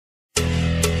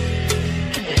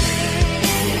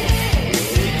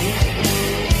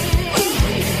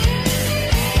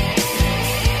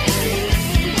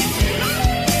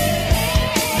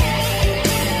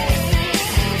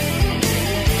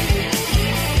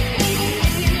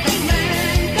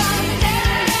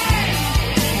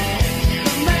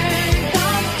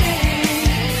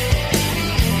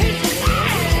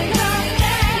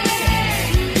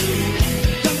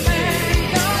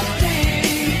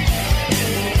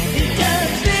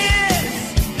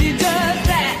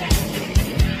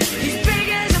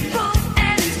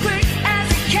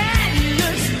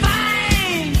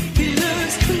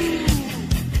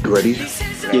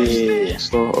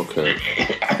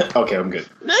Okay, I'm good.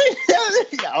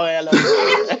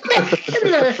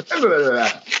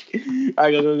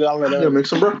 Yeah, make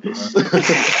some breakfast.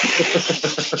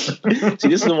 See,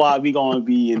 this is why we gonna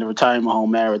be in the retirement home,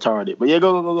 man, retarded. But yeah,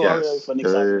 go. Yes. For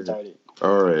next time, retarded.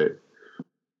 All right.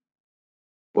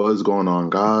 What is going on,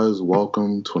 guys?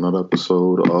 Welcome to another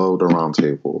episode of The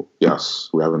Roundtable. Yes,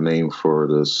 we have a name for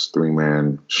this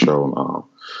three-man show now.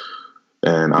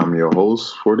 And I'm your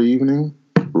host for the evening,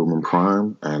 Ruben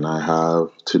Prime, and I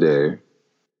have today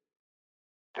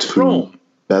two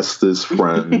bestest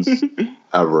friends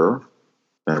ever.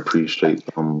 And I appreciate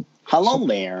them Hello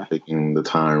there. taking the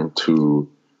time to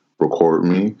record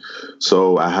me.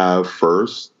 So I have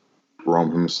first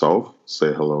Rome himself.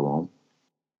 Say hello, Rome.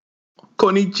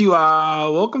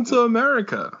 Konnichiwa. Welcome to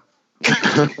America.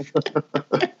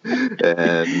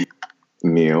 And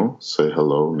Neil. Say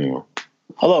hello, Neil.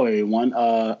 Hello, everyone.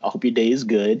 I hope your day is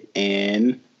good.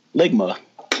 And Ligma.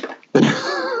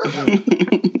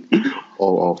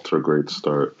 All off to a great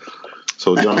start.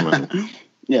 So, gentlemen.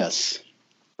 Yes.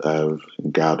 I've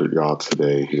gathered y'all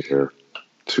today here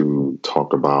to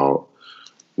talk about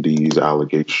these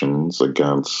allegations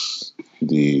against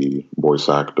the voice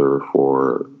actor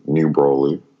for New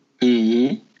Broly,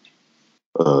 Mm-hmm.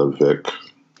 Vic,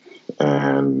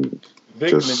 and Vic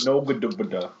just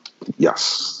Menogada.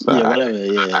 yes, Yeah, whatever.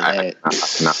 Yeah.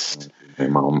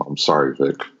 I'm sorry,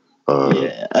 Vic.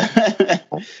 Yeah.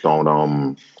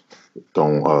 Don't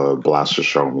blast the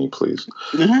show me, please.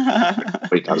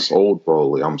 Wait, that's old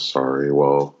Broly. I'm sorry.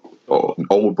 Well,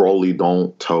 old Broly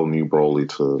don't tell new Broly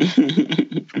to.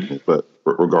 But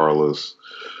regardless,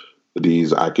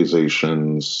 these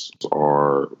accusations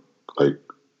are like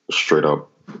straight up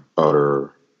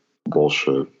utter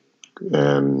bullshit.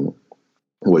 And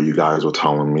what you guys were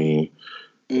telling me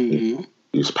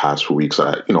these past few weeks,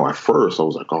 at first I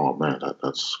was like, oh man,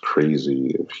 that's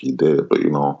crazy if he did, but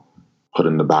put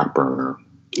in the back burner.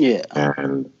 Yeah.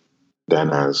 And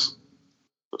then as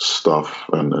stuff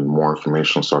and more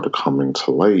information started coming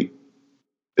to light,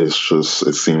 it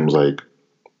seems like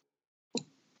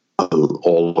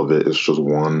all of it is just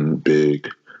one big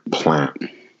plant.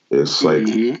 It's like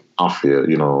mafia,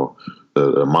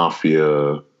 the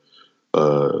mafia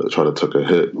tried to took a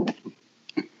hit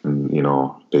and,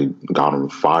 they got him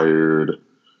fired.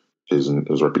 His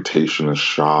reputation is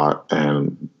shot.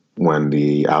 And when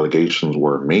the allegations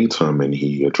were made to him and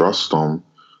he addressed them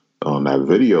on that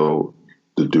video,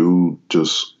 the dude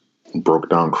just broke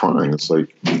down crying. It's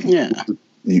like,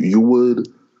 you would,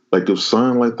 like, if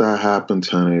something like that happened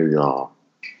to any of y'all,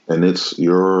 and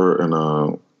you're in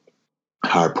a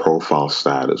high profile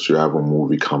status, you have a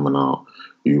movie coming out,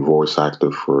 you voice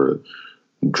acted for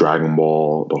Dragon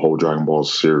Ball, the whole Dragon Ball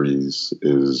series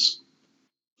is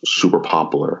super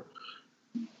popular,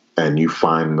 and you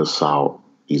find this out,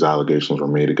 these allegations were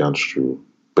made against you,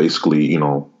 basically,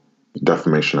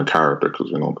 defamation of character, because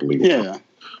the legal term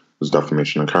is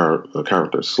defamation of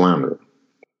character, slander.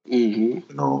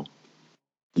 Mm-hmm.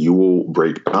 You will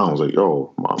break down. It's like,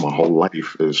 yo, my whole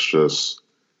life is just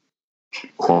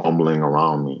crumbling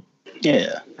around me.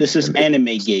 Yeah, this is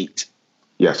Anime Gate.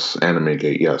 Yes, Anime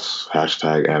Gate. Yes,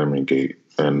 hashtag Anime Gate.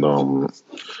 And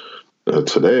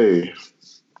today,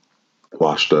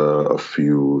 watched a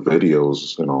few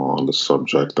videos, on the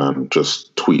subject and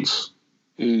just tweets.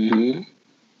 Mm-hmm.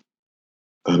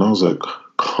 And I was like,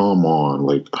 come on,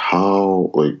 like how,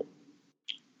 like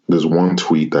there's one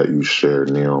tweet that you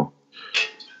shared, Neil.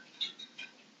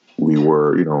 We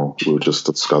were just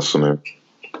discussing it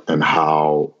and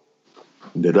how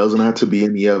there doesn't have to be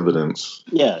any evidence.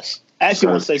 Yes. I actually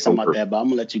want to say something about that, but I'm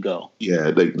gonna let you go.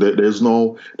 Yeah, there's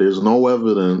no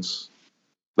evidence.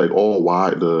 Like,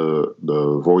 why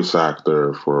the voice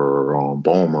actor for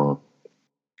Bulma,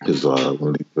 his one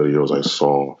of these videos I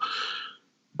saw,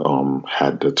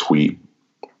 had the tweet.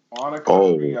 How,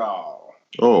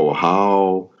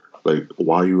 like,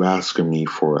 why are you asking me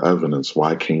for evidence?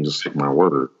 Why can't you just take my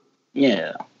word?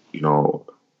 Yeah.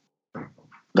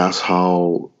 That's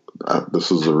how. This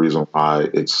is the reason why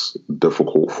it's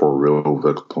difficult for real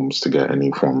victims to get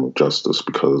any form of justice,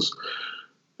 because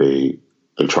they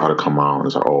try to come out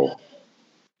and say, "Oh,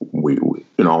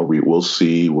 we'll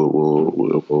see,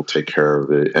 we'll take care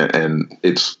of it," and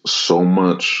it's so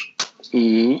much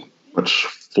much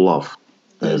fluff.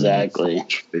 Exactly.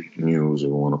 Fake news, or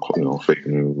you want to call, fake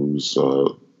news,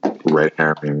 red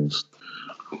herrings.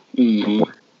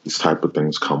 These type of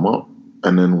things come up.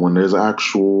 And then when there's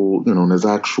actual,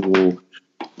 real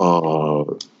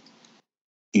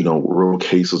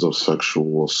cases of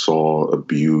sexual assault,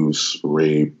 abuse,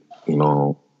 rape,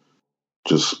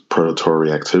 just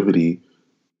predatory activity,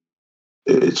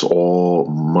 it's all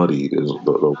muddy.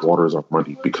 The waters are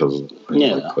muddy because of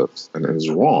things like this, and it's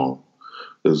wrong.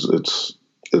 It's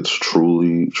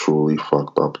truly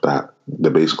fucked up that they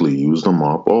basically used him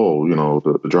up. Oh,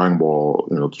 the Dragon Ball,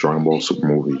 the Dragon Ball Super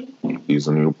movie. He's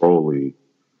the new Broly.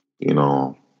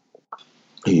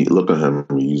 He look at him.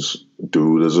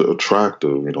 Dude is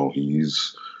attractive.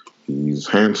 He's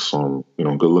handsome.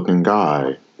 Good looking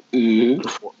guy. Mm-hmm.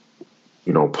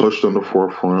 Pushed in the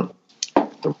forefront.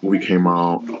 The movie came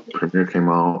out. Premiere came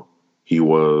out. He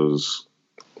was,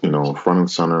 front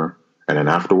and center, and then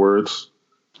afterwards,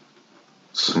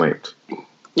 sniped.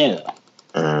 Yeah.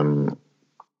 And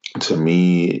to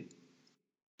me,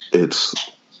 it's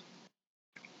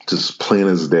just plain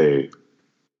as day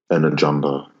an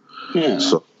agenda. Yeah.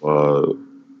 So,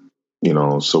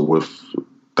 so with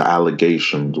the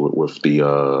allegations, with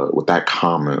that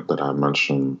comment that I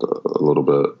mentioned a little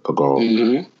bit ago,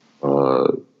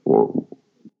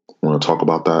 want to talk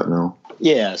about that now?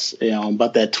 Yes,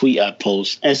 about that tweet I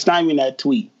post. And it's not even that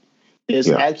tweet. There's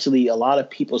actually a lot of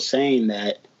people saying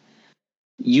that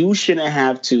you shouldn't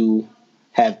have to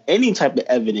have any type of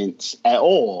evidence at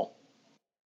all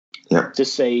to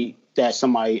say that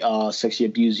somebody sexually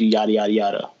abused you, yada, yada,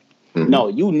 yada. Mm-hmm. No,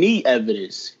 you need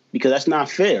evidence because that's not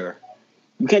fair.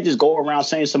 You can't just go around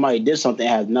saying somebody did something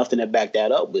and have nothing to back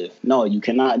that up with. No, you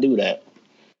cannot do that.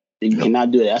 You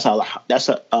cannot do that. That's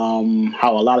how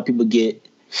a lot of people get,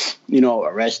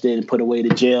 arrested and put away to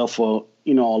jail for,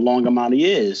 a long amount of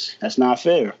years. That's not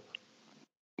fair.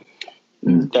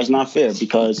 That's not fair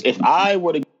because if I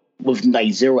were to with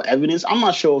like zero evidence, I'm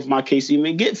not sure if my case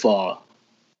even get far.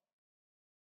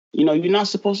 You're not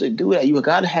supposed to do that. You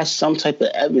got to have some type of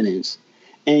evidence.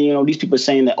 And, these people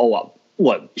saying that,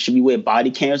 what, should we wear body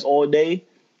cams all day?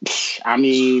 I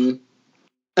mean,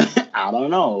 I don't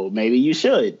know. Maybe you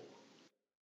should.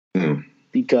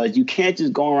 Because you can't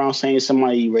just go around saying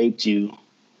somebody raped you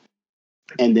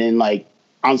and then,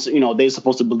 they're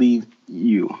supposed to believe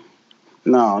you.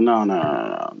 No.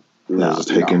 Just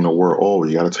taking the word. Oh,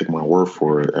 you got to take my word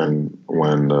for it. And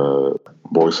when the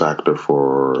voice actor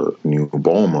for New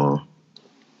Bulma,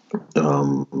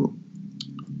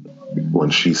 when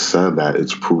she said that,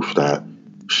 it's proof that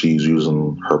she's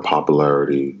using her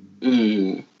popularity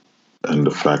and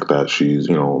the fact that she's,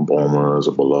 Bulma is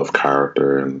a beloved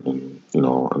character and in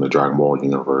the Dragon Ball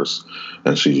universe,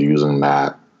 and she's using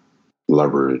that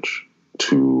leverage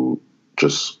to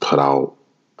just put out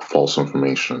false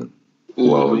information.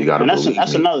 Well, you got to believe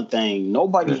that's me. Another thing.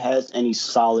 Nobody has any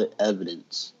solid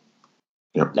evidence.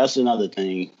 Yep. That's another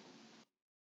thing.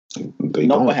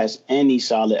 Nobody has any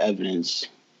solid evidence.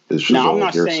 Now, I'm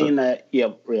not saying that.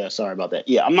 Yeah. Sorry about that.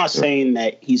 Yeah, I'm not saying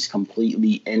that he's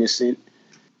completely innocent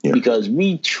because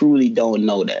we truly don't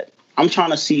know that. I'm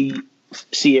trying to see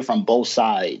it from both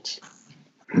sides.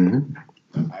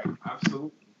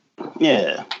 Absolutely.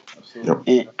 Yeah.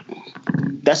 Absolutely. And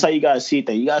that's how you gotta see it.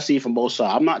 You gotta see it from both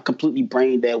sides. I'm not completely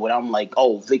brain dead when I'm like,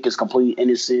 oh, Vic is completely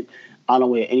innocent. I don't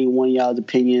wear any one of y'all's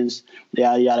opinions.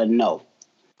 Yada yada. No,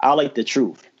 I like the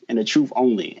truth and the truth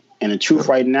only. And the truth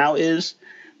right now is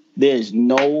there's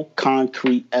no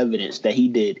concrete evidence that he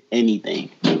did anything.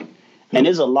 And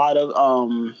there's a lot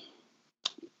of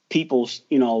people,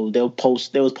 they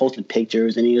was posting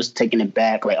pictures and he was taking it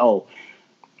back like, oh,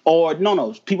 or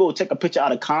no, people would take a picture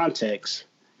out of context.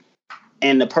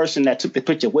 And the person that took the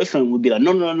picture with him would be like,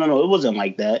 no, it wasn't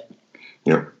like that.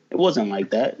 Yeah. It wasn't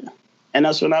like that. And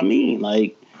that's what I mean.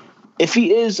 Like, if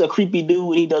he is a creepy dude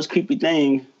and he does creepy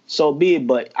things, so be it.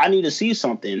 But I need to see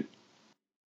something.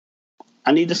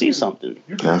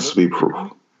 It has to be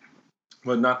proof.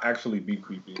 But not actually be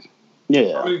creepy.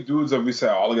 Yeah. How many dudes have we said,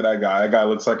 oh, look at that guy. That guy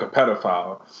looks like a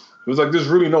pedophile. It was like, there's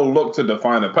really no look to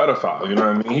define a pedophile. You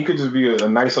know what I mean? He could just be a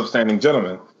nice, upstanding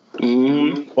gentleman.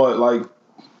 Mm-hmm. But, like,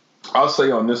 I'll say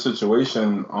on this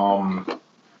situation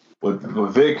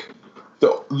with Vic,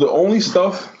 the only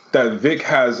stuff that Vic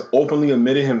has openly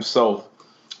admitted himself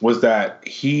was that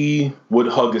he would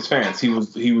hug his fans. He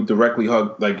would directly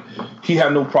hug, like he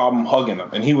had no problem hugging them,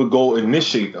 and he would go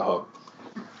initiate the hug.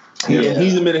 Yeah.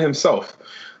 He admitted himself.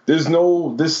 There's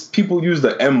people use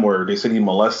the M word. They said he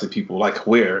molested people. Like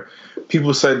where?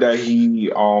 People said that he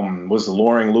was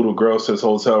luring little girls to his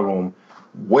hotel room.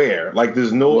 Where? Like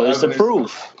there's no Where's the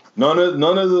proof? None of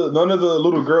the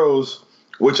little girls,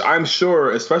 which I'm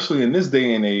sure, especially in this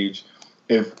day and age,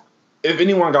 if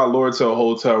anyone got lured to a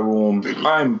hotel room,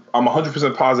 I'm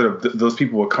 100% positive those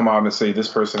people would come out and say, this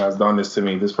person has done this to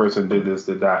me, this person did this,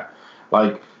 did that.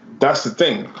 Like, that's the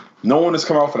thing. No one has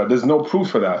come out for that. There's no proof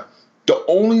for that. The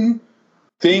only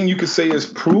thing you could say is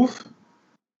proof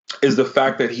is the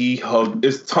fact that he hugged.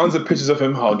 There's tons of pictures of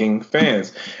him hugging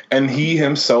fans, and he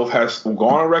himself has gone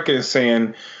on record as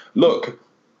saying, "Look,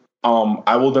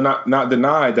 I will not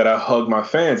deny that I hug my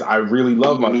fans. I really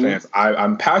love my fans.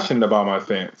 I'm passionate about my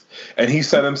fans." And he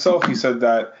said himself, he said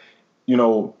that,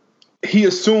 he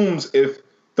assumes if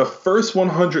the first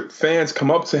 100 fans come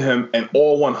up to him and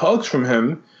all want hugs from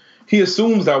him, he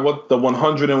assumes that what the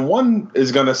 101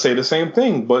 is going to say the same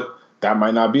thing, but that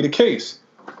might not be the case.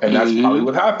 And that's probably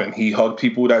what happened. He hugged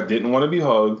people that didn't want to be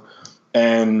hugged.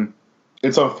 And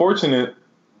it's unfortunate,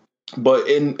 but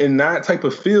in that type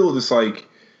of field, it's like,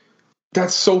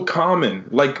 that's so common.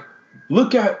 Like,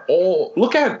 look at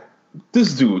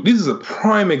this dude. This is a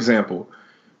prime example.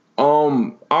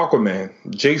 Aquaman,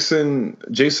 Jason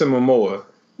Momoa.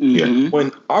 Yeah.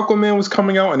 When Aquaman was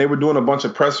coming out and they were doing a bunch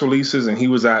of press releases and he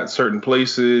was at certain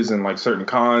places and like certain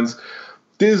cons,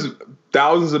 there's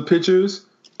thousands of pictures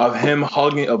of him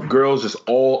hugging of girls just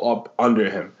all up under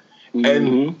him.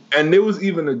 And there was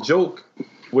even a joke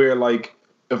where, like,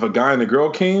 if a guy and a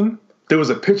girl came, there was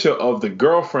a picture of the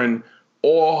girlfriend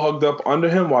all hugged up under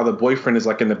him while the boyfriend is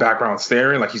like in the background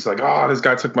staring, like he's like, "Oh, this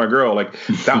guy took my girl." Like,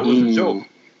 that was a joke.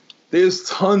 There's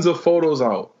tons of photos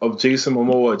out of Jason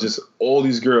Momoa, just all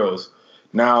these girls.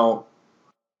 Now,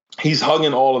 he's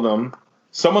hugging all of them.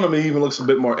 Some of them it even looks a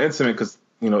bit more intimate because,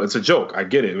 it's a joke. I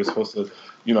get it. It was supposed to,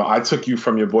 I took you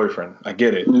from your boyfriend. I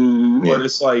get it. But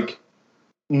it's like,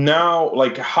 now,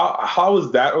 like, how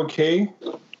is that okay?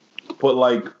 But,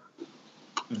 like,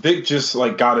 Vic just,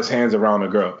 like, got his hands around a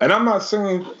girl. And I'm not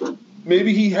saying,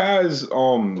 maybe he has,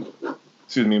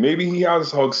 maybe he has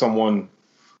hugged someone,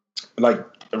 like,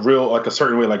 a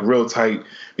certain way, like real tight.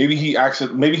 Maybe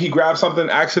he grabbed something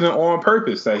accident or on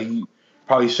purpose that he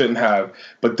probably shouldn't have.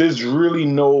 But there's really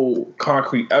no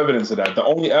concrete evidence of that. The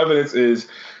only evidence is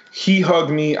he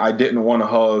hugged me, I didn't want to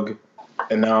hug,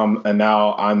 and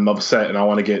now I'm upset and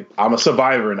I'm a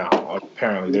survivor now.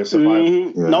 Apparently, they're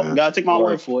survivors. Yeah. Nope, gotta take my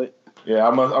word for it. Yeah,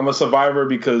 I'm a survivor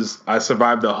because I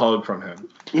survived a hug from him.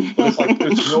 But it's like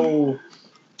there's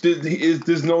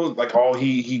no like, oh,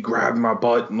 he grabbed my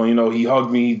butt, he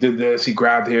hugged me, he did this, he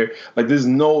grabbed here. Like, there's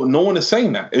no one is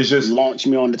saying that. It's just launch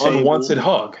me on the table. Unwanted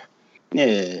hug. Yeah.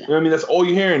 You know what I mean? That's all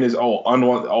you're hearing is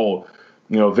unwanted.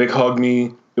 Vic hugged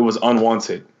me, it was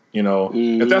unwanted.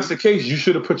 If that's the case, you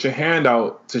should have put your hand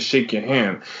out to shake your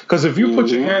hand. Because if you put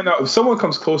your hand out, if someone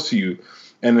comes close to you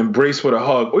and embrace with a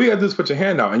hug, all you gotta do is put your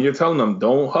hand out, and you're telling them,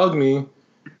 "Don't hug me."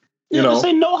 Just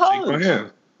say no hugs. Shake my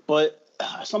hand. But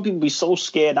some people be so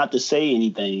scared not to say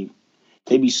anything.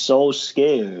 They be so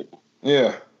scared.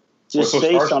 Yeah. Just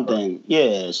say something.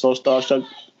 Yeah, so starstruck,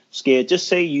 scared. Just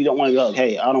say you don't want to be hugged.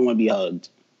 Hey, I don't want to be hugged.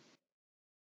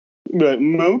 But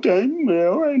okay,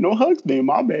 all right, no hugs then,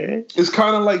 my bad. It's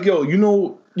kind of like,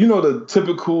 the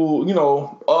typical,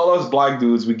 all us black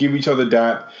dudes, we give each other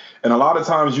dap, and a lot of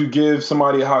times you give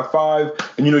somebody a high five,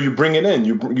 and you bring it in,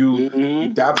 you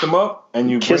dap them up,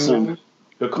 and you kiss bring them.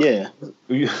 Yeah.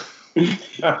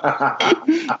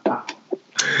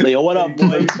 Like, what up,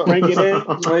 boy? Bring it in.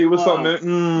 Hey, what's up,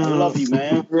 man? I love you,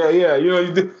 man. Yeah.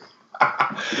 You did.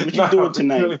 What you doing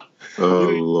tonight? Oh,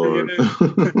 Lord.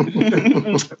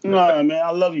 Nah, man,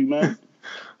 I love you, man.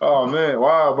 Oh, man.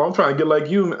 Wow, bro, I'm trying to get like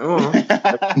you, man.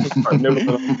 Never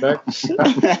gonna back.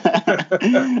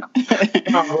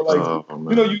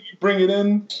 You bring it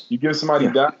in, you give somebody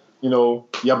that,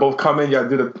 y'all both come in, y'all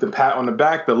do the pat on the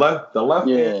back, the left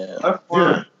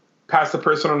arm, pass the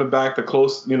person on the back, the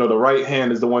close, the right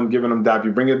hand is the one giving them dap,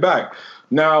 you bring it back.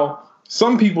 Now,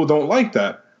 some people don't like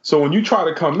that. So when you try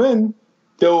to come in,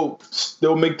 they'll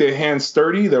make their hand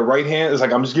sturdy. Their right hand is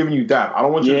like, I'm just giving you dap. I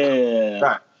don't want you to come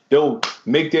back. They'll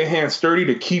make their hand sturdy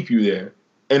to keep you there.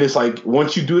 And it's like,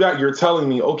 once you do that, you're telling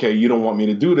me, okay, you don't want me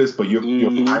to do this, but you're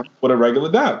fine with a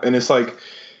regular dap. And it's like,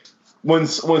 when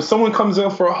someone comes in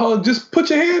for a hug, just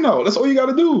put your hand out. That's all you got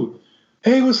to do.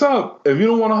 Hey, what's up? If you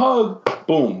don't want to hug,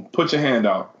 boom, put your hand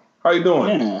out. How you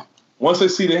doing? Yeah. Once they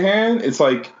see the hand, it's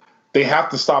like, they have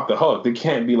to stop the hug. They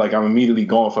can't be like, I'm immediately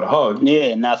going for the hug.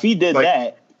 Yeah, now if he did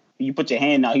that, you put your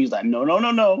hand out, he's like,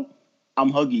 no, I'm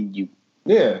hugging you.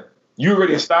 Yeah. You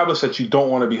already established that you don't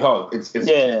want to be hugged. It's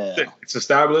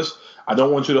established. I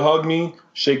don't want you to hug me.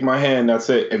 Shake my hand. That's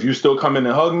it. If you still come in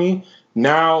and hug me,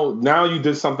 now you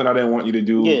did something I didn't want you to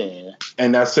do. Yeah.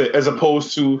 And that's it. As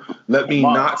opposed to let me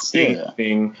not say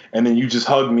anything and then you just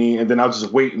hug me and then I'll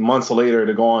just wait months later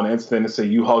to go on Instant and say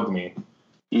you hugged me.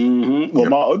 Mm-hmm. Well,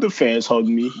 my other fans hug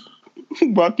me.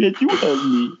 Why can't you hug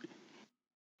me?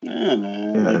 Yeah,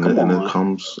 man. And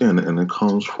it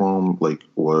comes from like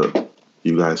what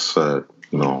you guys said.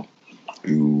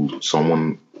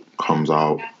 Someone comes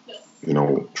out,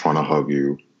 trying to hug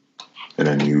you, and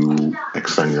then you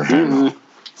extend your hand out.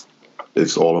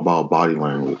 It's all about body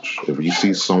language. If you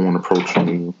see someone approaching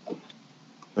you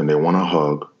and they want a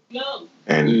hug,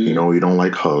 and you know you don't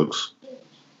like hugs,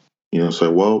 say,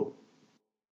 well,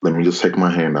 let me just take my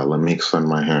hand out. Let me extend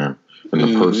my hand. And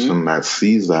the person that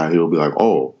sees that, he'll be like,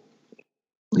 oh,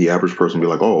 the average person will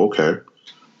be like, oh, okay.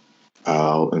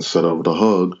 Instead of the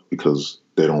hug, because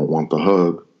they don't want the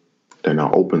hug, they're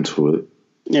not open to it.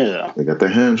 Yeah. They got the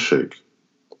handshake.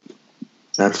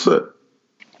 That's it.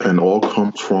 And all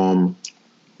comes from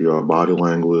your body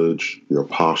language, your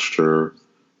posture,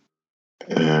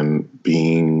 and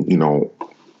being,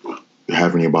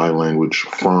 having your body language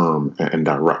firm and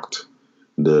direct.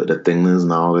 The thing is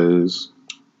nowadays,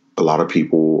 a lot of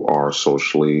people are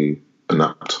socially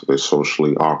inept. They're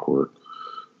socially awkward.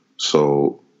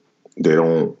 So they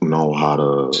don't know how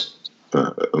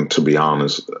to be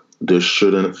honest, this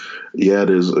shouldn't,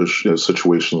 there's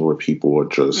situations where people are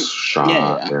just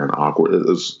shy and awkward.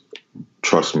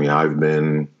 Trust me, I've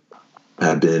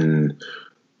had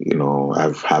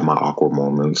my awkward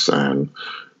moments, and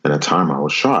at a time I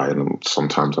was shy, and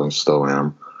sometimes I still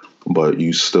am, but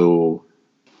you still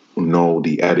know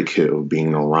the etiquette of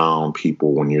being around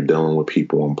people when you're dealing with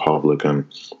people in public,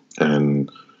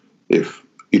 and if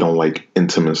you don't like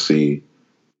intimacy,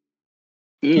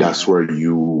 that's where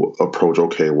you approach,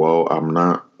 okay, well, I'm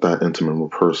not that intimate of a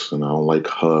person. I don't like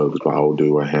hugs, but I'll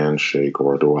do a handshake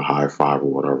or do a high five or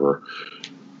whatever.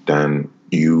 Then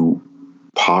you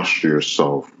posture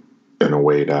yourself in a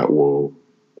way that will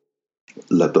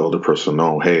let the other person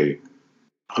know, hey,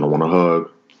 I don't want a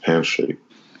hug, handshake,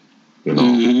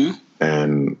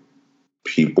 and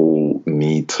people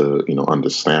need to,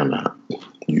 understand that.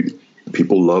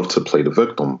 People love to play the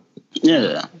victim.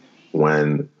 Yeah.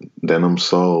 When they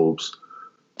themselves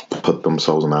put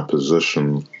themselves in that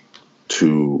position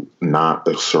to not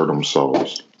assert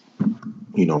themselves,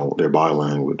 their body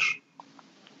language.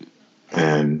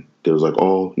 And they was like,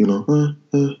 oh,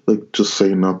 like just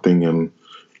say nothing and,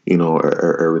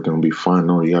 everything will be fine.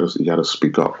 No, you gotta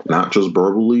speak up, not just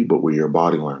verbally, but with your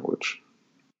body language,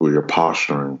 with your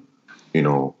posturing,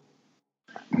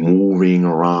 moving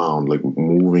around, like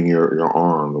moving your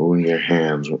arm, moving your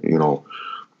hands,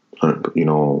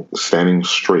 standing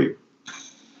straight,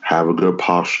 have a good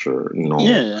posture,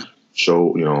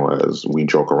 show, as we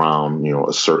joke around,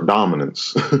 assert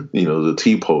dominance, the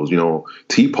T-pose,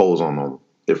 T-pose on them,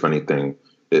 if anything,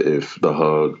 if the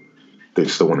hug, they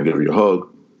still want to give you a hug,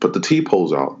 put the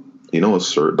T-pose out,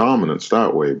 assert dominance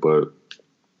that way. But,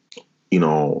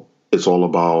 it's all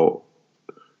about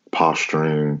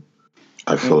posturing.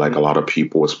 I feel like a lot of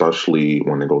people, especially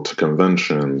when they go to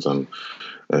conventions and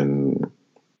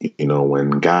when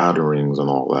gatherings and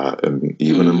all that, and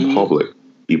even in public,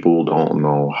 people don't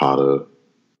know how to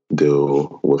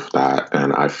deal with that.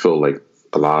 And I feel like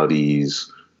a lot of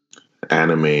these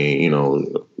anime,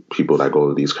 people that go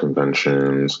to these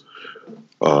conventions,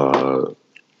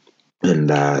 in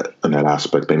that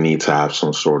aspect, they need to have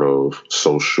some sort of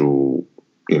social,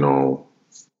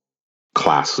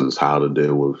 classes, how to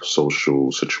deal with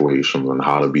social situations and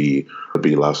how to be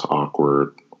less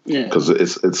awkward. Yeah, because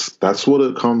that's what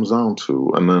it comes down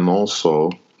to. And then also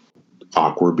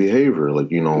awkward behavior,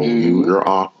 like you're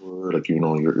awkward, like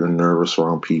you're nervous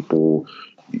around people.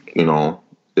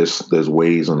 There's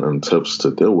ways and tips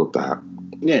to deal with that.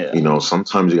 Yeah,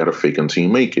 sometimes you got to fake it until you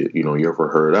make it. You ever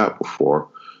heard that before?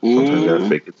 Sometimes you got to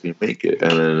fake it till you make it.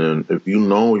 And then if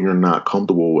you're not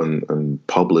comfortable in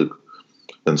public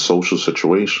and social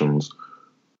situations,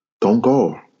 don't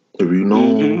go. If you're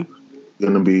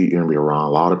gonna be around a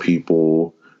lot of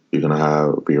people, you're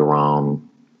gonna be around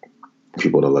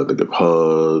people that like to give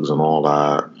hugs and all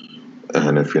that.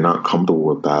 And if you're not comfortable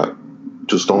with that,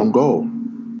 just don't go.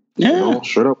 Yeah.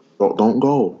 Straight up, don't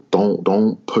go.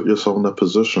 Don't put yourself in that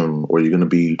position where you're gonna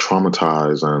be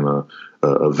traumatized and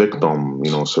a victim,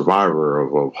 survivor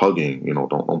of hugging.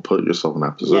 Don't put yourself in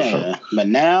that position. Yeah. But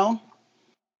now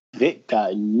Vic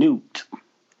got nuked.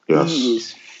 Yes. He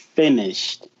is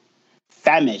finished.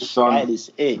 Famished. That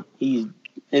is it.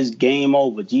 It's game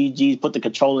over. GG's, put the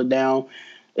controller down.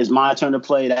 It's my turn to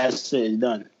play. That's it. It's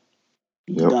done.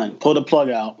 Done. Pull the plug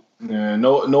out. Yeah,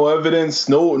 no evidence,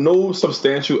 no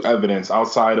substantial evidence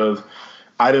outside of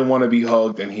I didn't want to be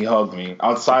hugged and he hugged me.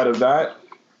 Outside of that,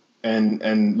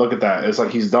 and look at that. It's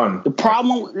like he's done. The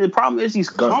problem is these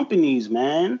companies,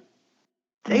 man.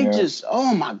 They just,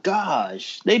 oh my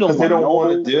gosh, they don't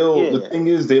want to deal. Yeah. The thing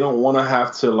is, they don't want to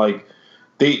have to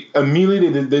they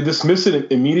dismiss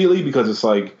it immediately because it's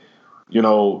like,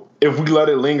 if we let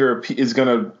it linger, it's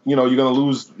gonna, you're gonna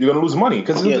lose money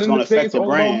because it's gonna affect the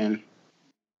brand.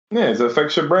 It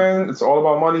affects your brand. It's all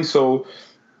about money. So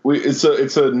it's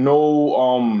a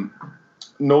no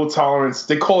tolerance.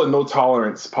 They call it no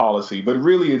tolerance policy, but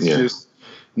really it's just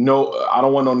no. I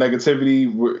don't want no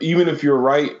negativity. Even if you're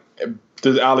right,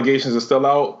 the allegations are still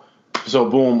out. So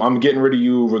boom, I'm getting rid of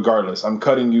you regardless. I'm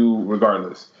cutting you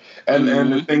regardless. And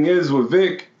the thing is with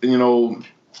Vic, you know,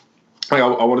 I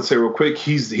want to say real quick,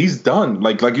 he's done.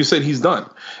 Like you said, he's done.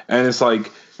 And it's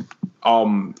like,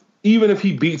 even if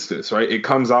he beats this, right, it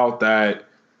comes out that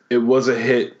it was a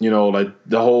hit, you know, like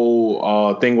the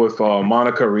whole thing with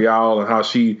Monica Rial and how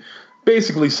she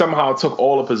basically somehow took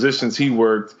all the positions he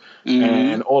worked,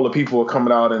 and all the people were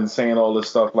coming out and saying all this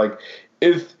stuff. Like,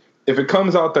 if it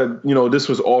comes out that, you know, this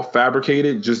was all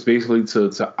fabricated just basically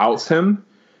to oust him,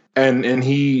 and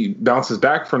he bounces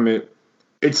back from it,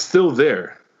 it's still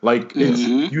there. Like,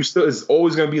 it's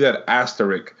always going to be that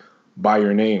asterisk by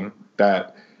your name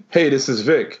that, hey, this is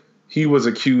Vic. He was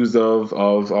accused of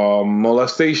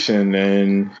molestation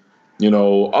and, you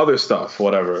know, other stuff,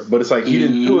 whatever. But it's like he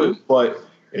didn't do it, but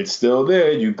it's still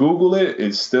there. You Google it,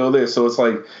 it's still there. So it's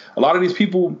like a lot of these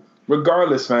people,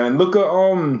 regardless, man. Look at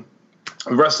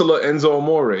wrestler Enzo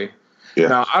Amore. Yeah.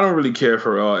 Now, I don't really care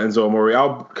for Enzo Amore.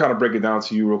 I'll kind of break it down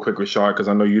to you real quick, Rashad, because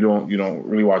I know you don't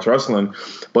really watch wrestling.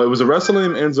 But it was a wrestler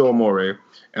named Enzo Amore,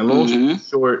 and long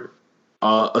short,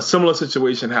 a similar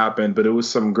situation happened, but it was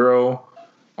some girl.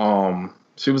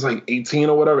 She was like 18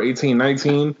 or whatever, 18,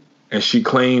 19, and she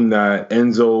claimed that her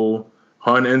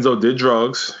and Enzo did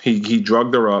drugs. He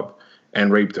drugged her up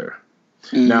and raped her.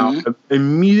 Now,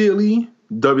 immediately,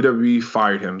 WWE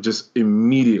fired him, just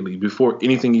immediately, before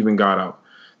anything even got out.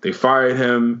 They fired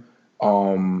him.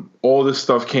 All this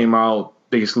stuff came out,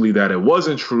 basically that it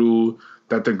wasn't true,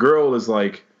 that the girl is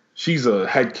like, she's a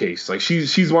head case. Like,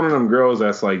 she's one of them girls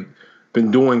that's like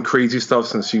been doing crazy stuff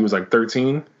since she was like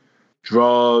 13.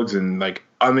 Drugs and like,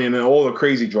 I mean, and all the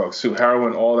crazy drugs too,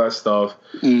 heroin, all that stuff.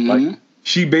 Like,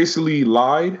 she basically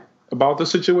lied about the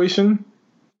situation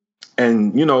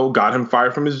and, you know, got him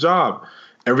fired from his job.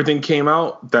 Everything came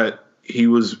out that he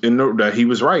was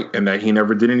right and that he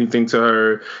never did anything to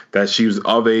her, that she was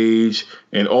of age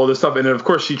and all this stuff. And then of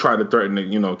course she tried to threaten to,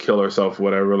 you know, kill herself,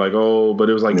 whatever. Like, oh, but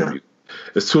it was like,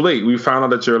 it's too late. We found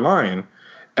out that you're lying.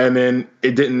 And then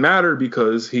it didn't matter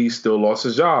because he still lost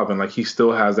his job, and like he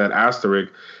still has that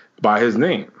asterisk by his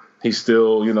name. He's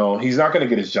still, you know, he's not going to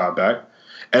get his job back.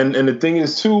 And the thing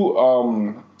is too, I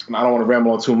don't want to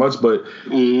ramble on too much, but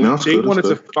they wanted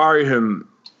to fire him.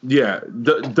 Yeah,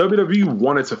 the WWE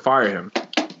wanted to fire him,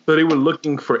 so they were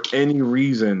looking for any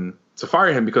reason to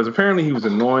fire him because apparently he was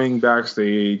annoying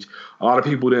backstage. A lot of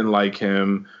people didn't like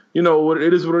him. You know,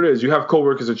 it is what it is. You have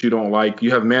coworkers that you don't like. You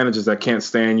have managers that can't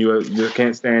stand you, that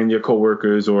can't stand your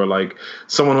coworkers, or like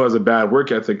someone who has a bad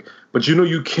work ethic. But you know,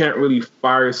 you can't really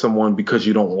fire someone because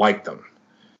you don't like them.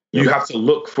 You have to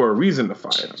look for a reason to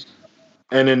fire them.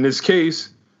 And in this case,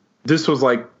 this was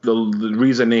like the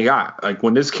reason they got. Like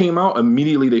when this came out,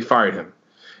 immediately they fired him.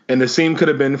 And the same could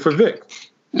have been for Vic.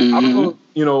 I don't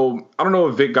know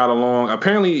if Vic got along.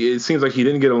 Apparently, it seems like he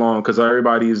didn't get along because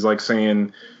everybody is like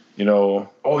saying, you know,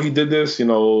 oh, he did this. You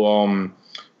know,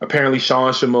 apparently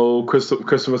Sean Shamo,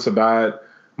 Christopher Sabat,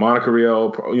 Monica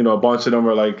Rial, you know, a bunch of them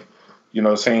are like, you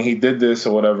know, saying he did this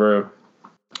or whatever.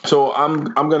 So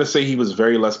I'm gonna say he was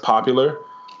very less popular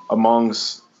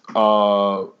amongst you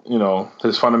know,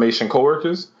 his Funimation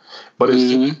coworkers. But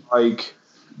it's like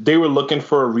they were looking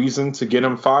for a reason to get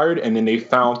him fired, and then they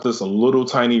found this little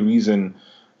tiny reason,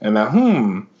 and that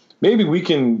maybe we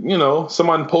can, you know,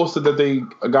 someone posted that they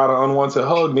got an unwanted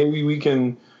hug. Maybe we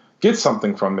can get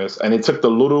something from this. And it took the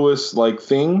littlest like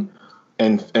thing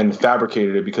and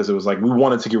fabricated it because it was like, we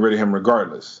wanted to get rid of him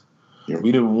regardless. Yeah.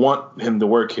 We didn't want him to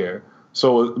work here.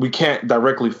 So we can't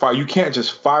directly fire. You can't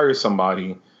just fire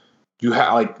somebody. You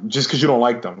have like, just cause you don't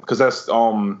like them. Cause that's,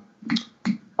 what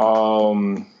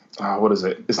is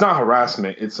it? It's not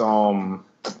harassment. It's,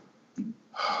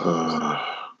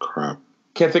 crap.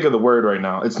 Can't think of the word right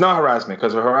now. It's not harassment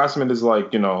because harassment is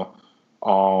like, you know,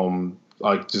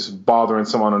 like just bothering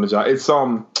someone on the job.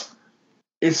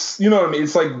 It's you know what I mean.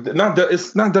 It's like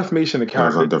it's not defamation of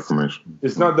character. It's not defamation.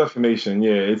 It's not defamation.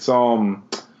 Yeah, it's I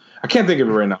can't think of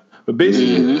it right now. But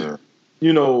basically,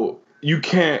 you know, you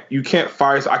can't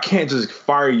fire. I can't just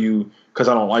fire you because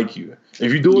I don't like you.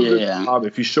 If you do a good job,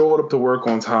 if you show up to work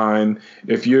on time,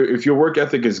 if your work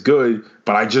ethic is good,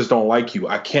 but I just don't like you,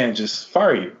 I can't just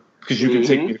fire you. Because you can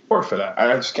take me to court for that. I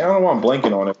don't know why I'm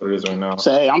blanking on it, what it is right now.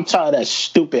 Say, I'm tired of that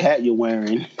stupid hat you're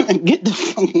wearing.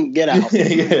 Get out.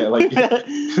 Yeah, like.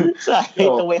 So I hate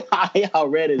the way how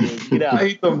red it is. Get out. I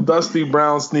hate them dusty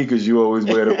brown sneakers you always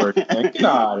wear to work. Man. Get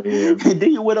out of here. And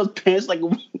then you wear those pants like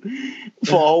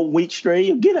for a whole week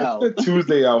straight. Get out. Get the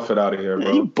Tuesday outfit out of here,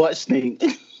 bro. You butt stink.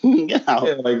 Get out.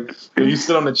 Yeah, like when you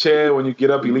sit on the chair, when you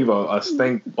get up, you leave a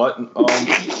stank button. I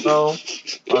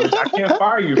can't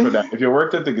fire you for that. If your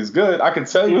work ethic is good, I can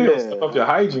tell you, step up your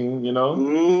hygiene.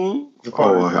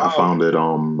 I found it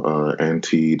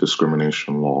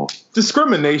anti-discrimination law.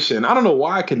 Discrimination. I don't know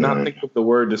why I could not think of the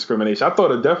word discrimination. I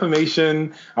thought of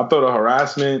defamation. I thought of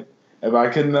harassment. If I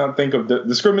could not think of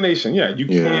discrimination,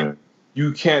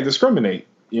 you can't discriminate.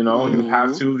 You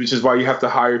have to, which is why you have to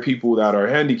hire people that are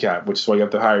handicapped, which is why you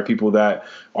have to hire people that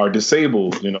are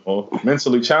disabled,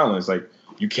 mentally challenged. Like,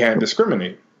 you can't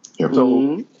discriminate. Yep.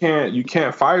 So you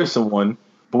can't fire someone,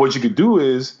 but what you could do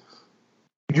is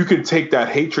you could take that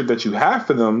hatred that you have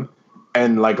for them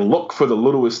and like look for the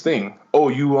littlest thing. Oh,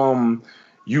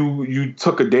 you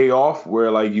took a day off where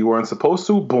like you weren't supposed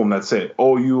to. Boom, that's it.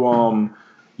 Oh, you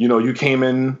came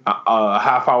in a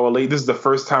half hour late. This is the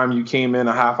first time you came in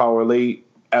a half hour late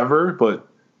ever, but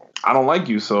I don't like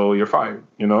you, so you're fired.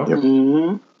 You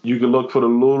can look for the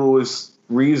littlest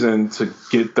reason to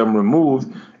get them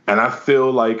removed, and I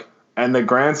feel like, in the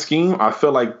grand scheme, I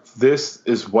feel like this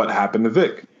is what happened to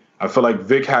Vic. I feel like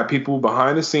Vic had people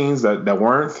behind the scenes that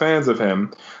weren't fans of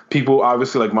him. People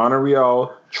obviously like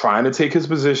Monreal trying to take his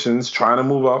positions, trying to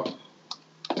move up,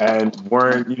 and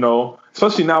weren't,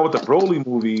 especially now with the Broly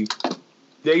movie,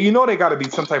 they got to be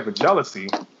some type of jealousy.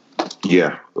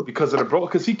 Yeah, because of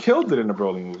because he killed it in the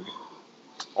Broly movie.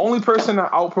 Only person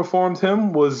that outperformed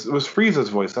him was Frieza's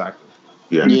voice actor.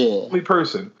 Yeah. Only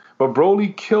person. But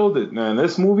Broly killed it, man.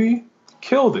 This movie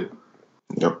killed it.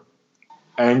 Yep.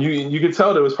 And you could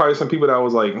tell there was probably some people that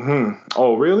was like,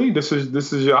 oh really? This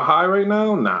is your high right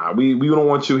now? Nah, we don't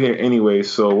want you here anyway.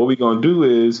 So what we gonna do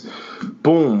is,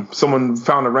 boom, someone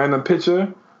found a random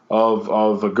picture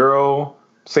of a girl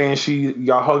saying she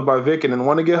got hugged by Vic and didn't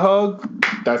want to get hugged.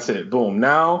 That's it. Boom.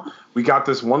 Now we got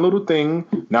this one little thing.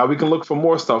 Now we can look for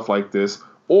more stuff like this.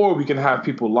 Or we can have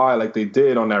people lie like they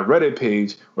did on that Reddit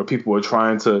page where people were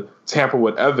trying to tamper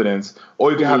with evidence.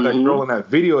 Or you can have that girl in that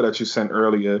video that you sent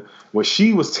earlier where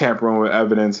she was tampering with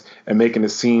evidence and making it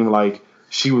seem like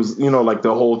she was, like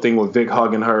the whole thing with Vic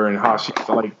hugging her and how she,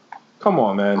 like, come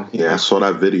on, man. Yeah, I saw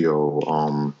that video.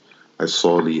 I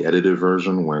saw the edited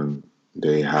version when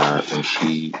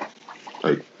she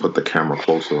like put the camera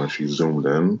closer and she zoomed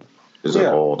in. Is it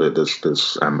all that this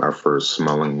MFer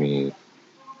smelling me?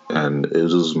 And it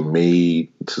was just made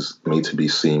to be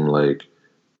seem like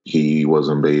he was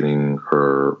invading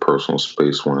her personal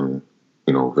space when,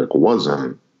 Vic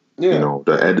wasn't. Yeah.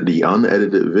 The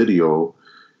unedited video,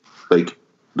 like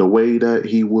the way that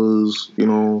he was,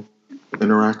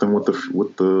 interacting with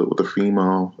the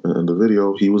female in the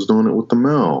video, he was doing it with the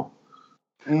male.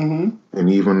 Mm-hmm. And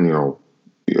even,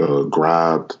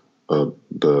 grabbed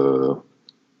the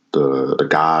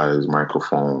guy's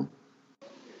microphone.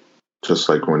 Just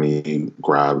like when he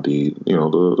grabbed the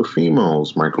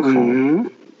female's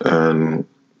microphone. And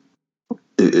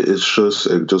it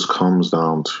just comes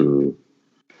down to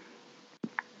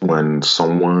when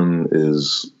someone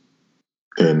is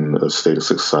in a state of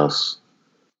success,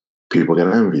 people get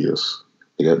envious,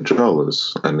 they get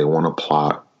jealous, and they want to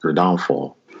plot their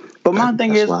downfall. But my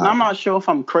thing is, I'm not sure if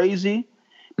I'm crazy,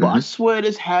 but I swear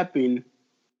this happened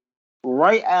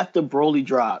right after Broly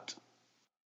dropped.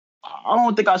 I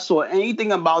don't think I saw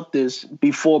anything about this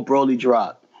before Broly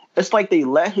dropped. It's like they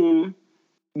let him,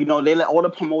 they let all the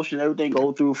promotion, everything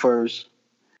go through first.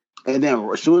 And then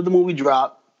as soon as the movie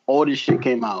dropped, all this shit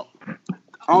came out.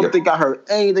 I don't think I heard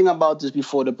anything about this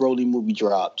before the Broly movie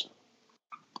dropped.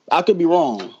 I could be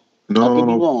wrong. No,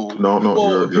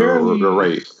 you're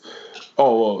right.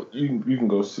 Oh, well, you can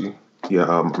go see.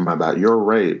 Yeah, my bad. You're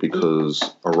right,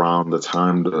 because around the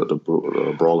time the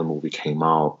Broly movie came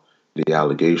out, the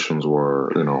allegations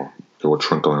were, they were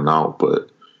trickling out, but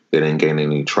they didn't gain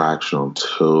any traction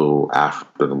until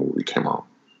after the movie came out.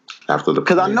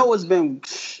 Because I know it's been,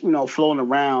 floating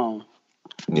around.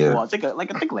 Yeah, I think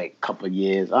like a couple of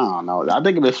years. I don't know. I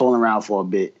think it's been floating around for a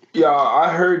bit. Yeah, I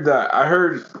heard that. I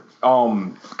heard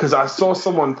because I saw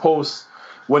someone post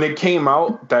when it came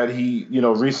out that he,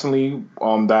 recently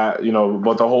that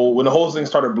but when the whole thing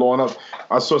started blowing up,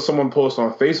 I saw someone post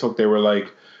on Facebook. They were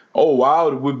like, oh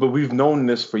wow, but we've known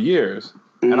this for years.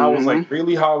 And I was like,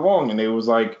 really, how long? And it was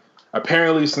like,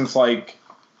 apparently since like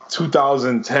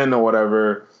 2010 or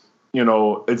whatever,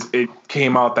 it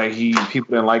came out that people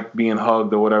didn't like being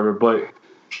hugged or whatever. But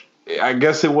I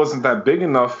guess it wasn't that big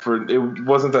enough it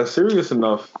wasn't that serious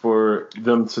enough for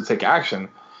them to take action.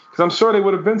 Because I'm sure they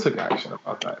would have been took action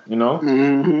about that,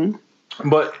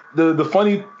 But the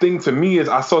funny thing to me is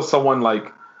I saw someone like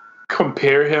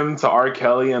compare him to R.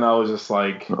 Kelly, and I was just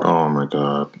like, oh my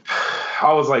God.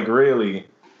 I was like, really?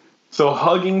 So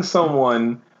hugging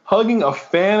someone hugging a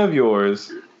fan of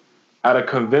yours at a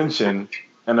convention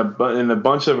and a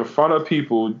bunch of in front of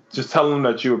people, just telling them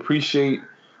that you appreciate,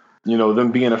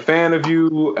 them being a fan of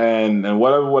you and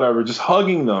whatever, just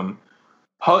hugging them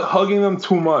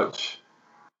too much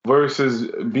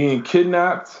versus being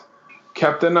kidnapped,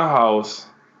 kept in the house,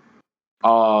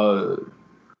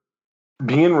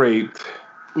 being raped,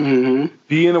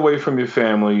 being away from your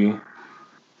family,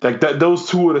 like that. Those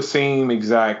two are the same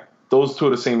exact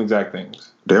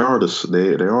things. They are the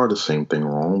same thing,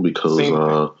 wrong, because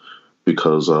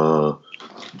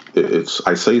it's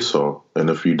I say so, and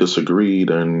if you disagree,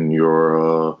 then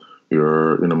you're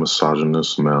a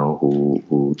misogynist male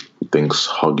who thinks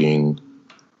hugging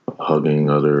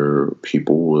other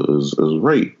people is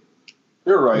rape.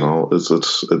 You're right. It's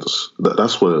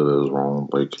that's what it is, wrong.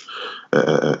 Like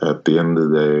at the end of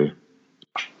the day,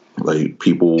 like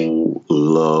people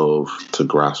love to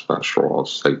grasp at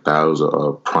straws. Like that was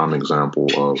a prime example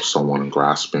of someone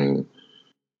grasping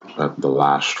at the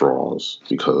last straws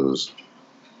because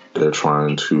they're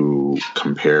trying to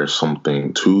compare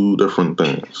two different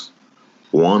things.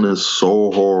 One is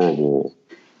so horrible,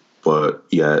 but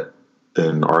yet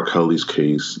in R. Kelly's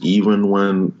case, even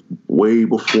when way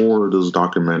before this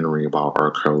documentary about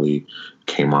R. Kelly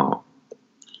came out,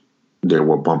 they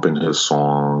were bumping his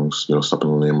songs, Step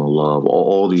in the Name of Love,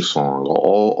 all these songs,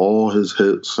 all his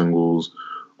hit singles,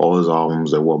 all his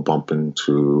albums, they were bumping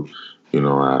to,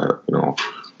 at,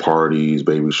 parties,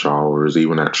 baby showers,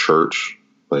 even at church,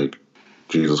 like,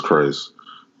 Jesus Christ,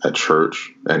 at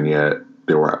church. And yet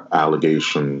there were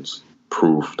allegations,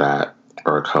 proof that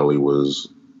R. Kelly was,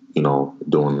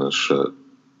 doing this shit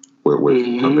with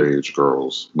underage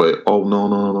girls. But,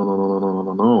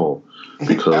 no.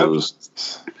 Because,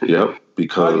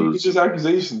 because it's just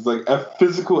accusations, like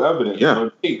physical evidence,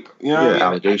 tape.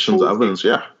 Allegations, evidence,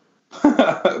 but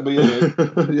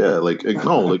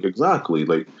exactly,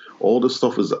 like all this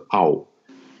stuff is out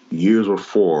years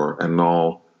before, and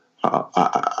now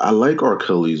I like R.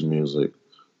 Kelly's music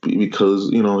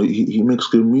because he makes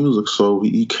good music, so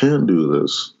he can do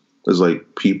this. It's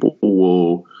like people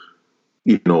will,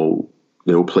 they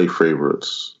will play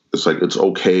favorites. It's like it's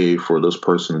okay for this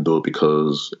person to do it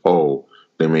because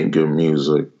they make good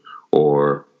music,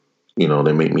 or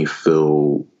they make me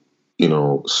feel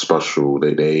special.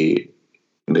 They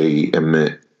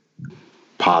emit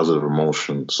positive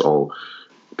emotions. So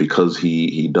because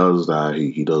he does that,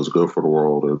 he does good for the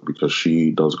world, or because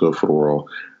she does good for the world,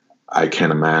 I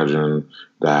can't imagine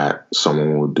that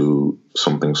someone would do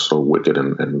something so wicked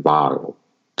and vile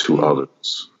to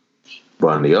others.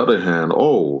 But on the other hand,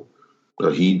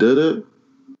 he did it.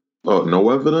 No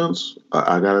evidence.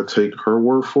 I gotta take her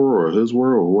word for it, or his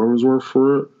word, or whoever's word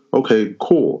for it. Okay,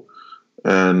 cool.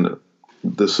 And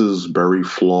this is very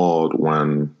flawed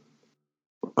when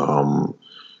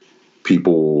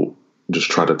people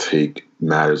just try to take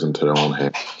matters into their own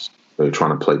hands. They're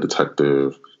trying to play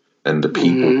detective, and the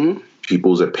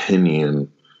people's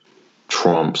opinion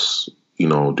trumps,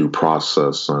 due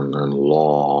process and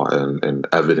law and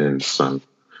evidence and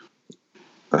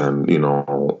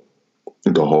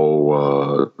the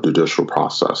whole judicial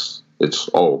process. It's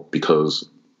because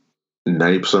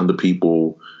 90% of the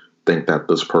people think that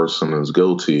this person is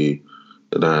guilty,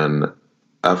 then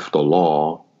F the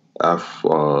law, F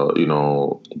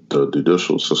the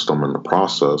judicial system and the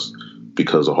process,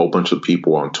 because a whole bunch of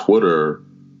people on Twitter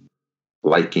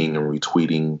liking and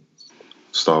retweeting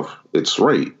stuff, it's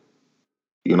right.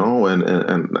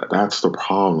 And that's the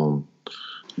problem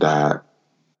that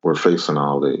we're facing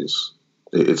nowadays.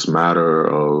 It's a matter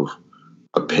of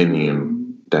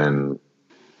opinion than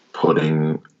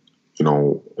putting,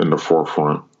 in the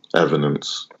forefront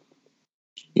evidence,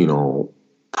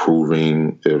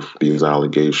 proving if these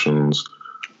allegations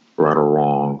right or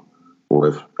wrong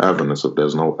with evidence. If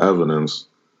there's no evidence,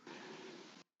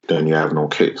 then you have no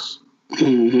case.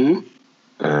 And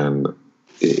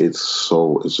it's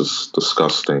just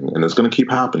disgusting. And it's going to keep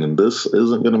happening. This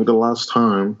isn't going to be the last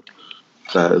time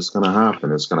that it's going to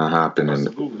happen. It's going to happen in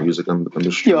the music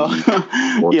industry.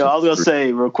 I was going to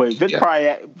say real quick, Vic probably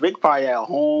at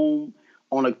home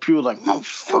on the pew like, I'm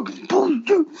fucking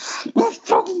bullshit.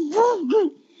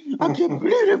 I can't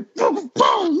believe it fucking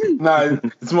found me. Nah,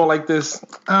 it's more like this.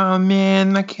 Oh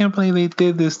man, I can't believe they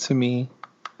did this to me.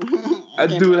 That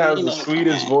dude has the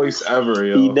sweetest voice ever,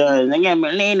 yo. He does. I can't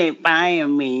believe they fired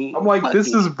me. I'm like, this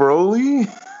is Broly?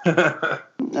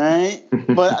 Right?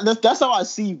 But that's how I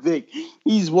see Vic.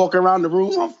 He's walking around the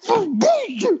room. I'm fucking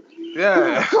bullshit.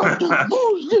 Yeah.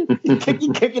 He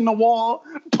kicking the wall,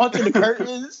 punching the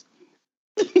curtains,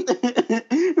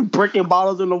 breaking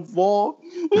bottles on the wall.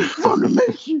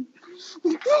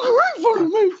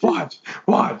 Watch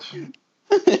Watch.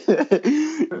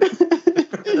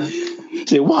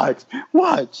 Say, watch.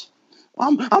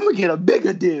 I'm gonna get a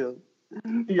bigger deal.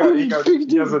 He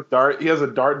has a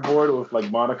dartboard with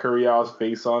like Monica Rial's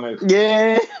face on it.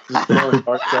 Yeah. Just throwing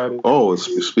darts at it. Oh,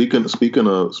 speaking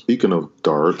of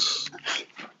darts,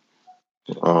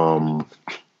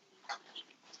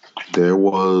 there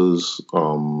was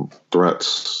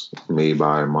threats made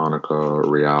by Monica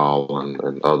Rial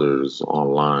and others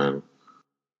online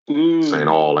saying,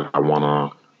 "Oh, like I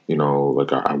want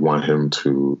him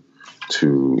to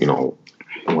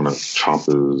I want to chop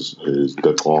his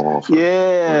dick off."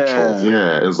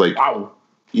 Yeah. It's like, wow.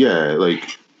 Yeah,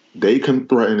 like they can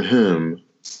threaten him,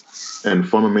 and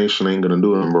Funimation ain't gonna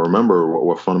do it. But remember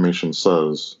what Funimation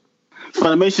says.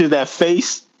 Funimation is that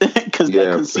face, because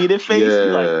that conceited face.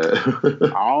 Yeah. Like,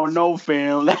 I don't know,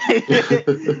 fam.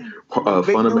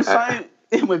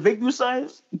 When Vic do something,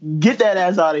 get that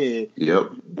ass out of here.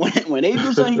 Yep. When they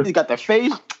do something, he just got the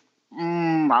face.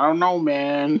 I don't know,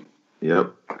 man.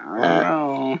 Yep. I don't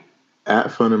know. At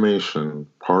Funimation,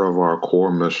 part of our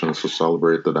core mission is to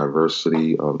celebrate the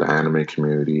diversity of the anime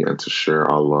community and to share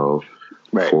our love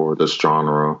for this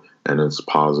genre and its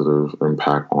positive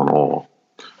impact on all.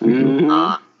 We do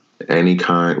not any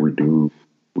kind. We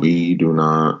do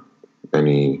not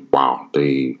any. Wow,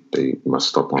 they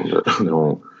messed up on their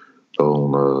own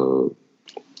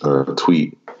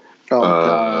tweet. Oh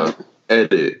God.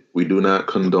 Edit. We do not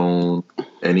condone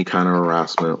any kind of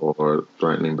harassment or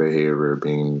threatening behavior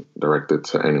being directed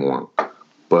to anyone.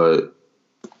 But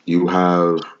you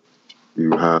have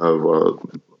the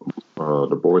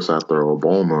voice actor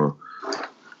Obama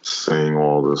saying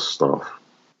all this stuff.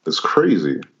 It's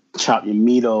crazy. Chop your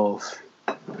meat off.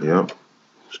 Yep.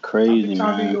 It's crazy,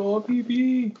 man.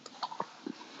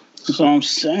 That's what I'm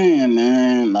saying,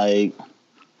 man. Like,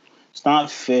 it's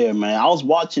not fair, man. I was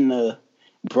watching the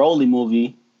Broly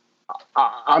movie.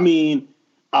 I mean,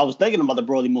 I was thinking about the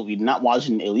Broly movie, not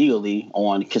watching it illegally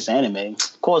on Kiss Anime.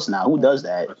 Of course not. Who does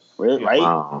that? Really, right?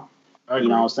 Wow. You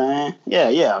know what I'm saying?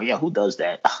 Yeah. Who does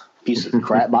that? Piece of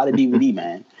crap. Buy the DVD,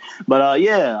 man. But I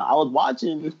was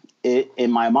watching it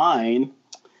in my mind,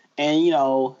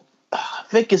 and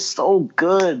Vic is so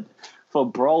good for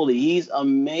Broly. He's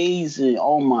amazing.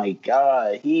 Oh my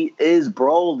God, he is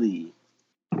Broly.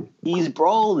 He's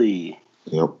Broly.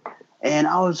 Yep. And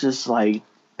I was just like,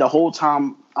 the whole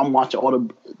time I'm watching all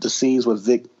the scenes with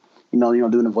Vic,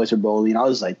 doing the voice of Broly, and I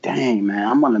was like, dang, man,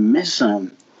 I'm gonna miss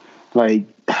him. Like,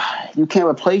 you can't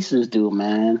replace this dude,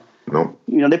 man. Nope.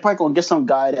 They're probably gonna get some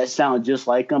guy that sounds just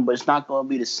like him, but it's not gonna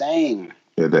be the same.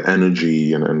 Yeah, the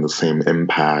energy and the same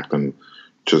impact, and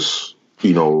just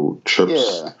chips.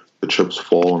 Yeah. The chips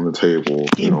fall on the table.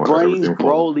 He brings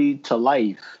Broly to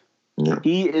life. Yeah.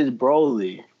 He is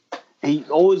Broly. And he's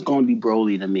always gonna be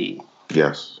Broly to me.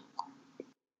 Yes.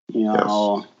 Yes.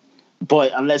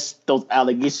 But unless those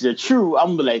allegations are true,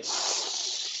 I'm gonna be like,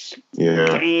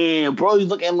 damn, Broly's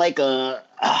looking like a.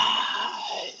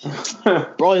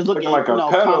 Broly's looking like a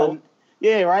pedo.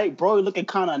 Yeah, right. Broly looking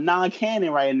kind of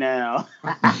non-canon right now.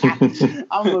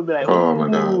 I'm gonna be like, oh my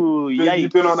God. Yikes.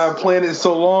 You've been on that planet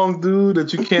so long, dude,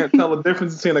 that you can't tell the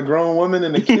difference between a grown woman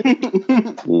and a kid.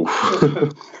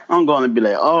 I'm gonna be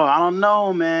like, I don't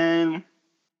know, man.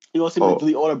 You gonna see me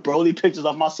delete all the Broly pictures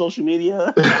off my social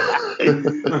media?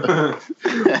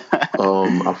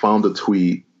 I found a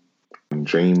tweet.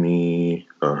 Jamie,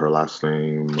 her last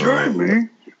name. Jamie.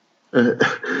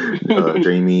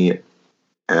 Jamie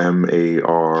Marchi.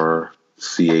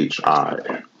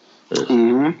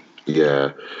 Mm-hmm.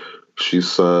 Yeah. She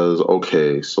says,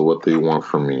 okay, so what do you want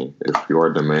from me? If you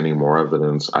are demanding more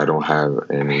evidence, I don't have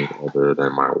any other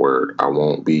than my word. I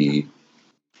won't be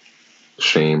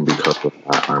ashamed because of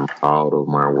that. I'm proud of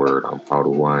my word. I'm proud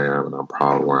of who I am, and I'm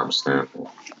proud of where I'm standing.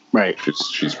 Right.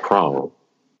 She's proud.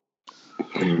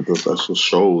 And that just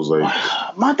shows, like...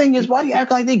 My thing is, why do you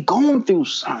act like they going through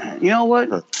something? You know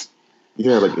what?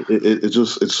 Yeah, like,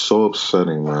 it's so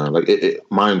upsetting, man. Like,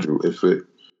 mind you, if it...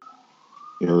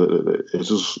 it's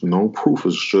just no proof.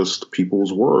 It's just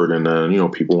people's word. And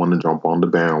then, people want to jump on the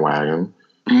bandwagon.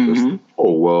 Mm-hmm.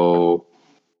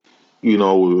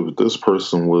 If this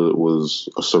person was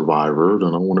a survivor,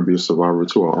 then I want to be a survivor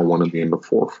too. I want to be in the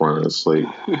forefront. It's like,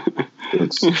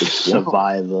 it's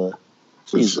survivor.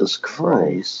 Jesus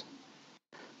Christ.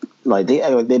 Like, they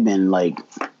act like they've been,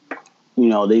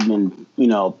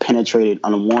 penetrated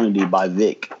unwarranted by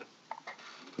Vic.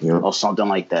 Yeah. Or something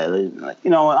like that.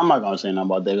 I'm not gonna say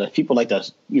nothing about that. Like, people like to,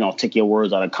 take your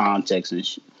words out of context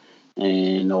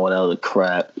and all that other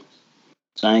crap.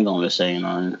 So I ain't gonna say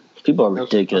nothing. People are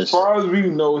ridiculous. As far as we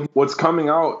know, what's coming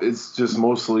out is just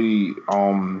mostly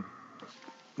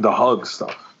the hug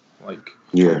stuff. Like,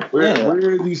 yeah,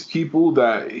 where are these people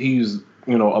that he's,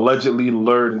 you know, allegedly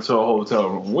lured into a hotel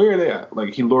room? Where are they at?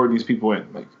 Like, he lured these people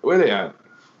in. Like, where are they at?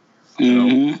 You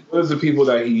know, where's the people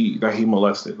that he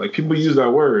molested? Like, people use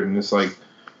that word, and it's like,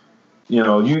 you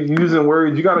know, you using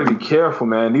words, you got to be careful,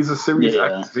 man. These are serious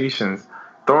accusations.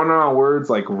 Throwing around words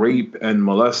like rape and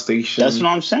molestation. That's what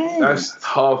I'm saying. That's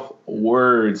tough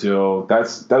words, yo.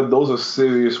 Those are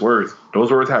serious words.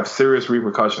 Those words have serious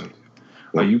repercussions.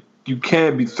 Like, you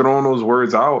can't be throwing those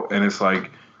words out, and it's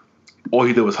like, all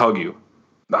he did was hug you.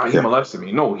 Nah, he molested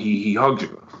me. No, he hugged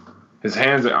you. His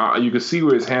hands are, you can see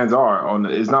where his hands are.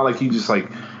 It's not like he just like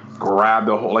grabbed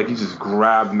the whole, like he just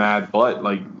grabbed mad butt.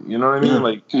 Like, you know what I mean?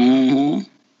 Like,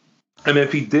 and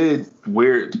if he did,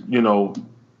 where, you know,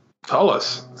 tell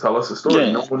us a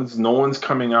story. Yeah. No one's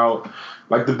coming out,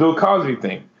 like the Bill Cosby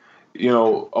thing. You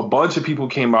know, a bunch of people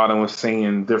came out and was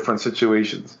saying different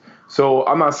situations. So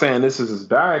I'm not saying this is as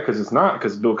bad, because it's not,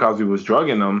 because Bill Cosby was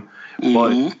drugging them.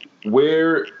 But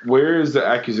where is the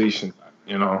accusation?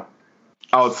 You know,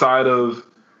 outside of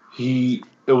it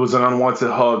was an unwanted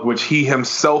hug, which he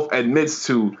himself admits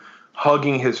to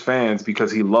hugging his fans because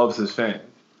he loves his fans.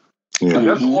 Yeah.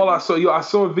 That's all I saw. I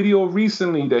saw a video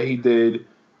recently that he did.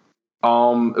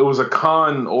 It was a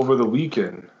con over the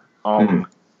weekend. And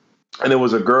it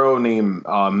was a girl named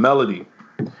Melody.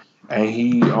 And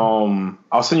he,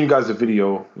 I'll send you guys a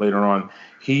video later on.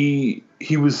 He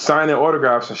was signing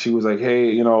autographs, and she was like,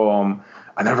 "Hey, you know,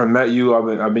 I never met you.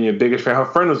 I've been your biggest fan." Her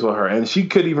friend was with her, and she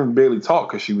could even barely talk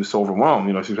because she was so overwhelmed.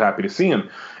 You know, she was happy to see him.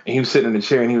 And he was sitting in the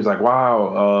chair, and he was like,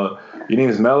 "Wow, your name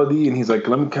is Melody?" And he's like,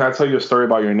 can I tell you a story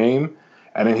about your name?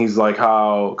 And then he's like,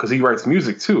 because he writes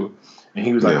music too, and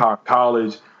he was like, how in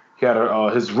college he had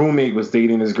his roommate was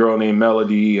dating this girl named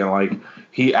Melody, and like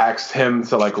he asked him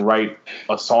to like write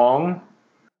a song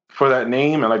for that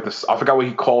name, and like I forgot what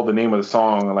he called the name of the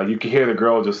song, and like you could hear the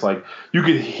girl just like, you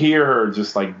could hear her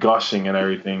just like gushing and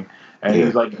everything. And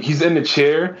he's like, he's in the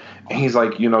chair, and he's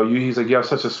like, you know, he's like, you have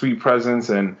such a sweet presence,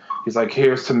 and he's like,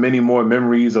 here's to many more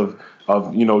memories of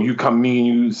you know, me and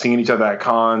you seeing each other at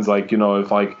cons, like, you know,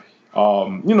 if like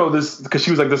you know, this, because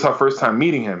she was like, this is her first time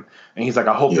meeting him, and he's like,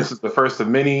 I hope this is the first of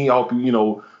many. I hope, you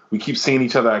know, we keep seeing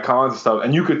each other at cons and stuff.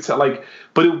 And you could tell, like,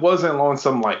 but it wasn't on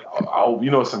some like, you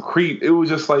know, some creep. It was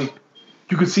just like,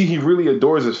 you could see he really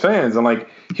adores his fans, and like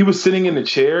he was sitting in the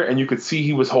chair, and you could see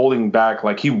he was holding back,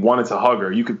 like he wanted to hug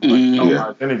her. You could like tell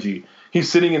his energy.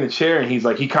 He's sitting in the chair, and he's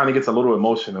like, he kind of gets a little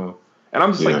emotional, and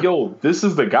I'm just like, yo, this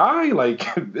is the guy,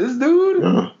 like this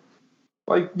dude,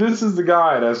 like this is the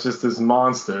guy that's just this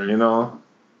monster, you know.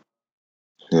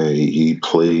 Yeah,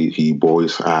 he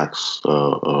voice acts,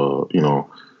 you know,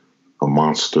 a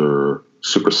monster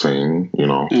Super Saiyan, you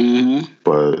know,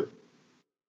 but.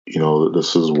 You know,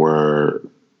 this is where,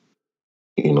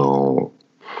 you know,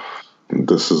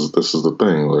 this is the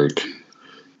thing. Like,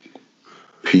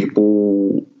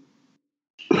 people,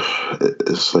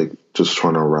 it's like just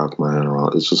trying to wrap my head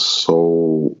around. It's just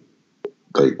so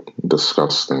like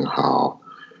disgusting how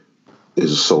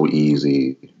it's so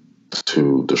easy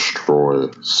to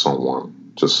destroy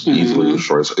someone. Just easily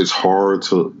destroy. It's hard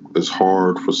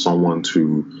for someone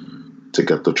to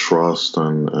get the trust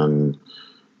and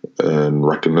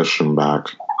recognition back,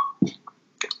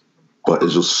 but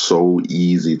it's just so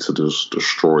easy to just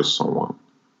destroy someone.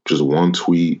 Just one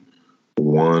tweet,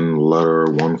 one letter,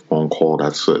 one phone call,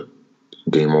 that's it.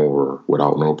 Game over,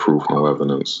 without no proof, no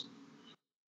evidence.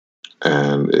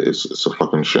 And it's a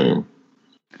fucking shame.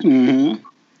 And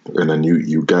then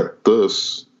you get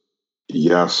this.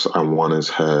 Yes, I want his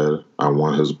head, I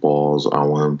want his balls, I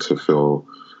want him to feel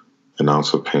an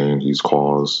ounce of pain he's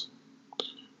caused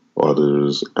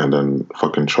others, and then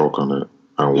fucking choke on it.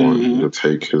 I want you to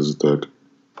take his dick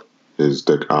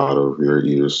out of your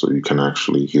ears so you can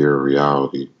actually hear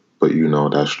reality. But you know,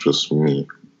 that's just me.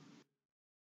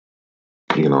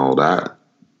 You know, that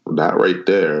right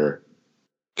there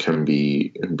can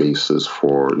be a basis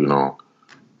for, you know,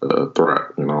 a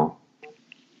threat, you know.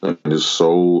 And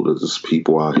there's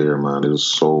people out here, man, it's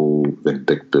so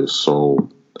vindictive, so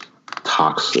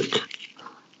toxic.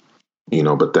 You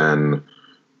know, but then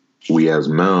we as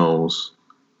males,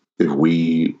 if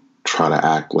we try to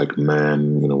act like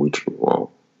men, you know,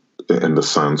 in the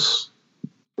sense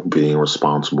being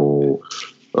responsible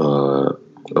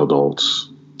adults,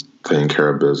 taking care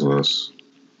of business,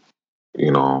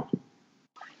 you know,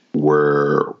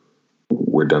 we're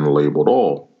then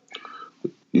labeled,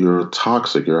 you're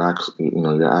toxic. You're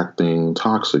acting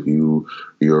toxic.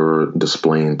 You're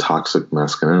displaying toxic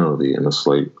masculinity, and it's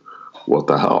like, what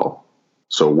the hell?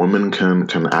 So women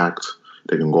can act.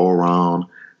 They can go around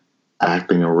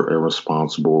acting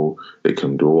irresponsible. They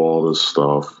can do all this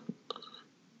stuff,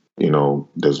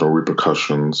 there's no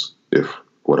repercussions if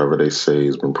whatever they say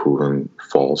has been proven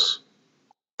false.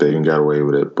 They can get away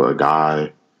with it. But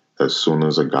as soon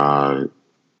as a guy,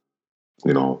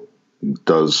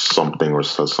 does something or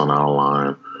says something out of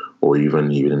line, or even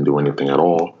he didn't do anything at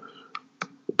all,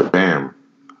 bam,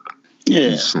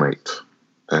 he's snaked.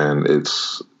 And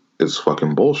it's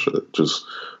fucking bullshit. Just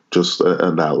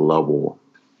at that level,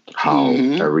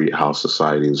 how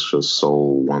society is just so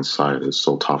one-sided,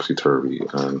 so topsy-turvy,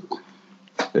 and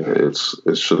it's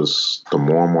just, the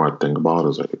more and more I think about it,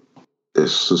 is like,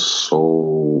 it's just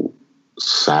so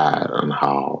sad on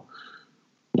how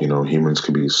humans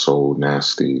can be so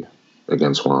nasty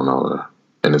against one another,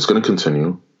 and it's going to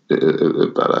continue.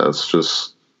 That's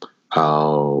just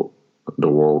how the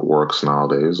world works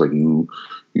nowadays. Like, you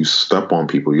step on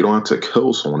people, you don't have to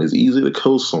kill someone. It's easy to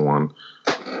kill someone,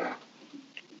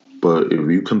 but if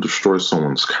you can destroy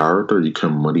someone's character, you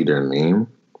can muddy their name,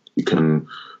 you can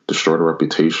destroy their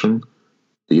reputation.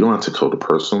 You don't have to kill the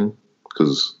person,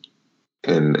 because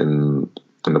in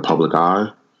the public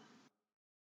eye,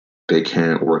 they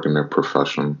can't work in their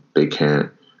profession. They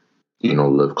can't,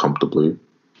 live comfortably.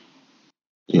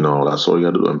 That's all you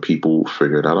got to do. And people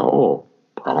figure that out. Oh,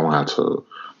 I don't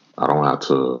have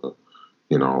to,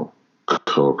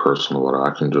 kill a person or whatever.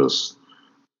 I can just,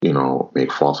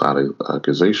 make false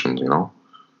accusations,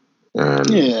 And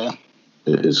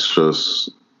it's just,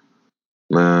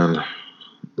 man,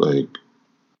 like,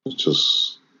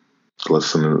 just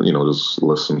listen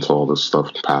to all this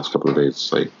stuff the past couple of days.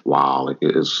 It's like, wow, like,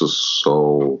 it's just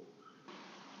so,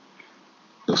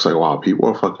 it's like, wow, people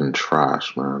are fucking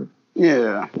trash, man.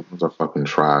 Yeah. People are fucking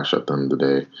trash at the end of the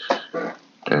day.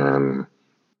 And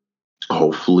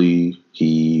hopefully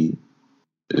he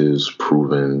is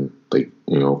proven, like,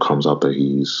 comes out that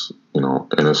he's,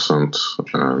 innocent.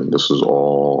 And this is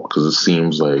all, because it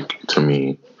seems like, to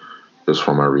me, just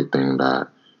from everything, that,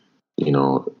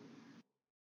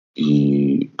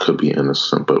 he could be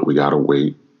innocent, but we gotta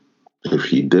wait. If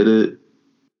he did it,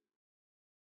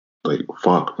 like,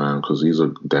 fuck, man, because he's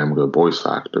a damn good voice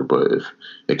actor. But if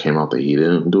it came out that he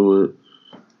didn't do it,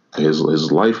 his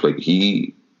life, like,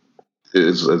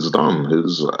 it's done.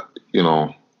 His,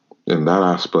 in that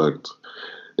aspect,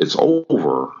 it's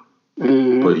over.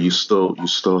 Mm-hmm. But you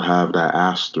still have that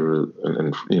asterisk,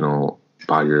 and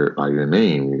by your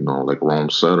name, like Rome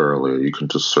said earlier, you can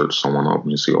just search someone up and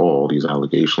you see all these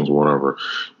allegations, whatever.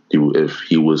 If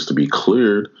he was to be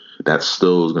cleared, that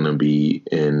still is going to be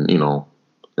in Google,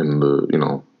 in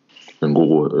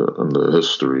the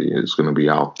history. It's going to be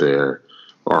out there,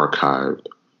 archived,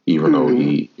 even though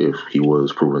if he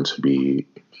was proven to be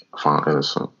found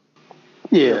innocent.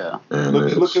 Yeah. And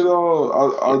look at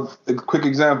a quick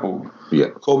example. Yeah.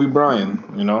 Kobe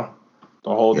Bryant, the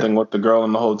whole thing with the girl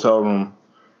in the hotel room.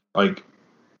 Like,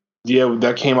 yeah,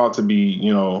 that came out to be,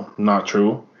 not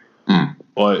true.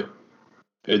 But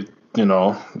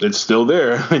it's still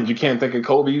there. And you can't think of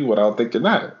Kobe without thinking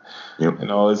that. Yep.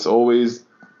 It's always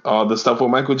the stuff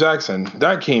with Michael Jackson.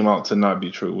 That came out to not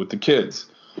be true with the kids.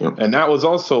 Yep. And that was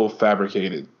also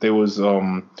fabricated. There was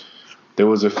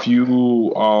a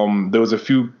few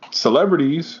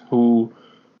celebrities who,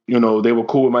 they were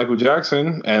cool with Michael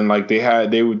Jackson, and like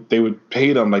they would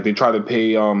pay them, like they tried to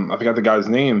pay I forgot the guy's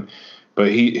name, but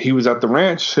he was at the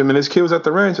ranch. Him and his kid was at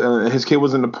the ranch, and his kid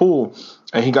was in the pool,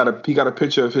 and he got a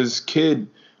picture of his kid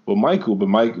with Michael,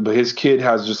 but his kid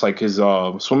has just like his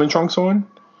swimming trunks on.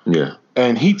 Yeah.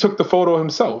 And he took the photo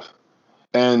himself,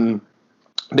 and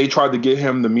they tried to get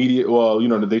him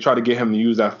they tried to get him to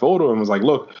use that photo, and was like,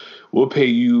 look, we'll pay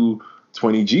you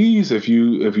 20 G's if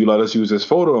you let us use this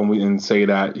photo and say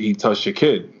that he touched your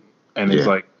kid. And it's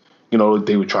like,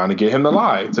 they were trying to get him to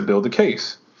lie to build a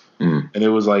case. And it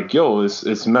was like, yo,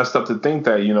 it's messed up to think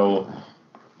that,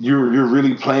 you're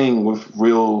really playing with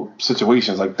real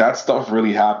situations. Like, that stuff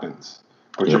really happens.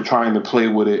 But you're trying to play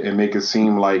with it and make it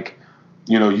seem like,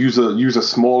 use a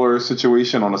smaller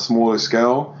situation on a smaller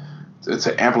scale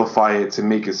to amplify it, to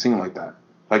make it seem like that.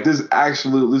 Like, there's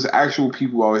actual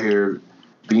people out here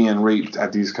being raped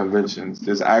at these conventions.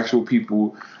 There's actual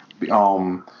people,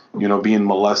 being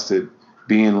molested,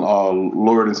 being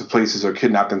lured into places or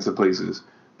kidnapped into places.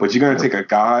 But you're gonna take a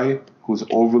guy who's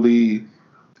overly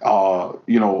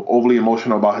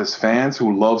emotional about his fans,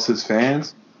 who loves his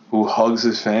fans, who hugs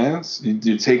his fans.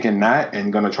 You're taking that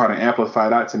and gonna try to amplify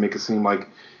that to make it seem like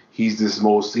he's this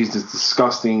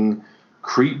disgusting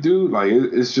creep dude. Like,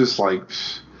 it's just like,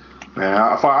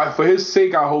 man, for his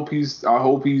sake, I hope he's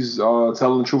telling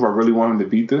the truth. I really want him to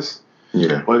beat this.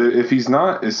 Yeah. But if he's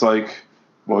not, it's like,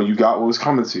 well, you got what was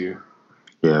coming to you.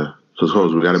 Yeah.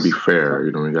 Because we got to be fair,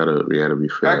 you know. We gotta be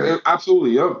fair.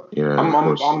 Absolutely, yep. Yeah,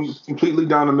 I'm completely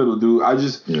down the middle, dude.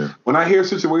 When I hear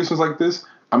situations like this,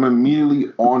 I'm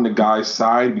immediately on the guy's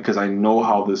side because I know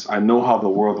how the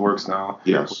world works now.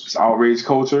 Yes, it's outrage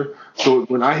culture. So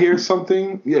when I hear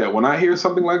something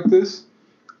like this,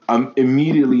 I'm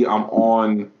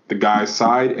on the guy's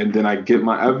side, and then I get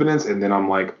my evidence, and then I'm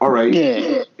like, all right,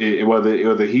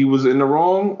 whether he was in the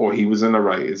wrong or he was in the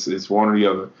right, it's one or the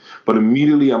other. But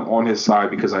immediately I'm on his side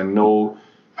because I know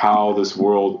how this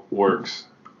world works,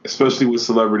 especially with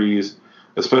celebrities,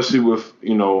 especially with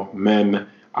men.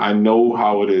 I know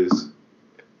how it is,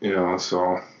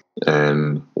 So.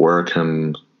 And where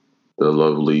can the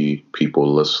lovely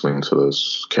people listening to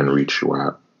this can reach you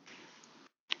at?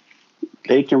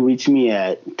 They can reach me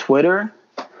at Twitter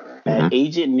at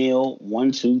Agent Neil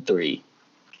 123.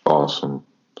 Awesome.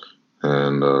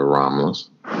 And Romulus?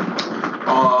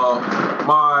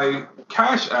 My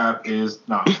Cash App is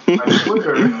my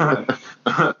Twitter.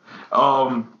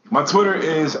 My Twitter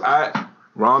is at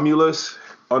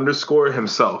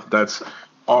Romulus_himself. That's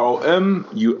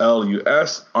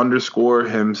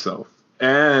ROMULUS_himself.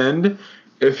 And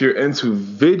if you're into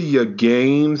video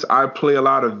games, I play a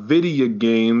lot of video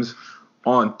games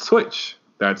on Twitch.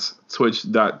 That's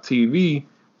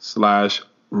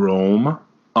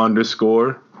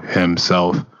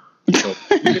twitch.tv/Rome_himself. So,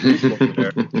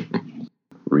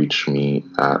 reach me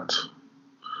at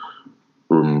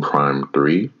Room Prime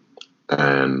 3,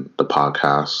 and the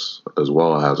podcast as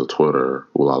well has a Twitter,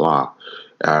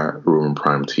 at Room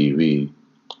Prime TV.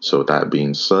 So with that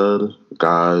being said,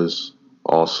 guys,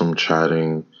 awesome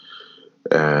chatting.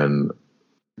 And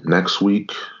next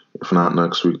week, if not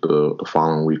next week, the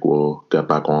following week, we'll get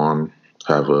back on,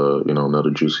 have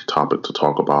another juicy topic to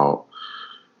talk about.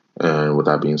 And with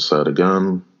that being said,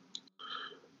 again,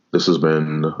 this has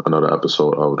been another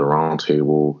episode of The Round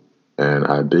Table, and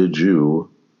I bid you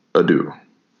adieu.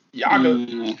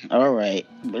 All right.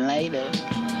 Later.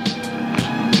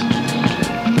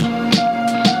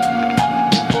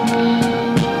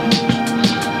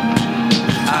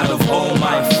 Out of all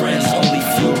my friends, only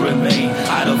few remain.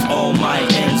 Out of all my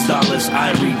ends, dollars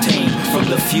I retain. From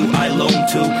the few I loaned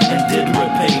to and did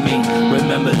repay me.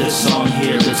 Remember this song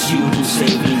here, it's you who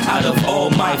saved me. Out of all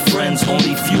my friends,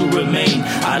 only few remain.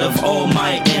 Out of all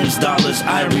my ends, dollars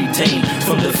I retain.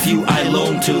 From the few I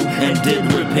loaned to and did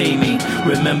repay me.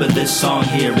 Remember this song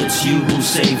here, it's you who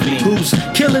saved me. Who's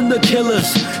killing the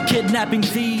killers, kidnapping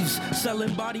thieves,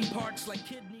 selling body parts like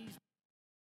kidneys.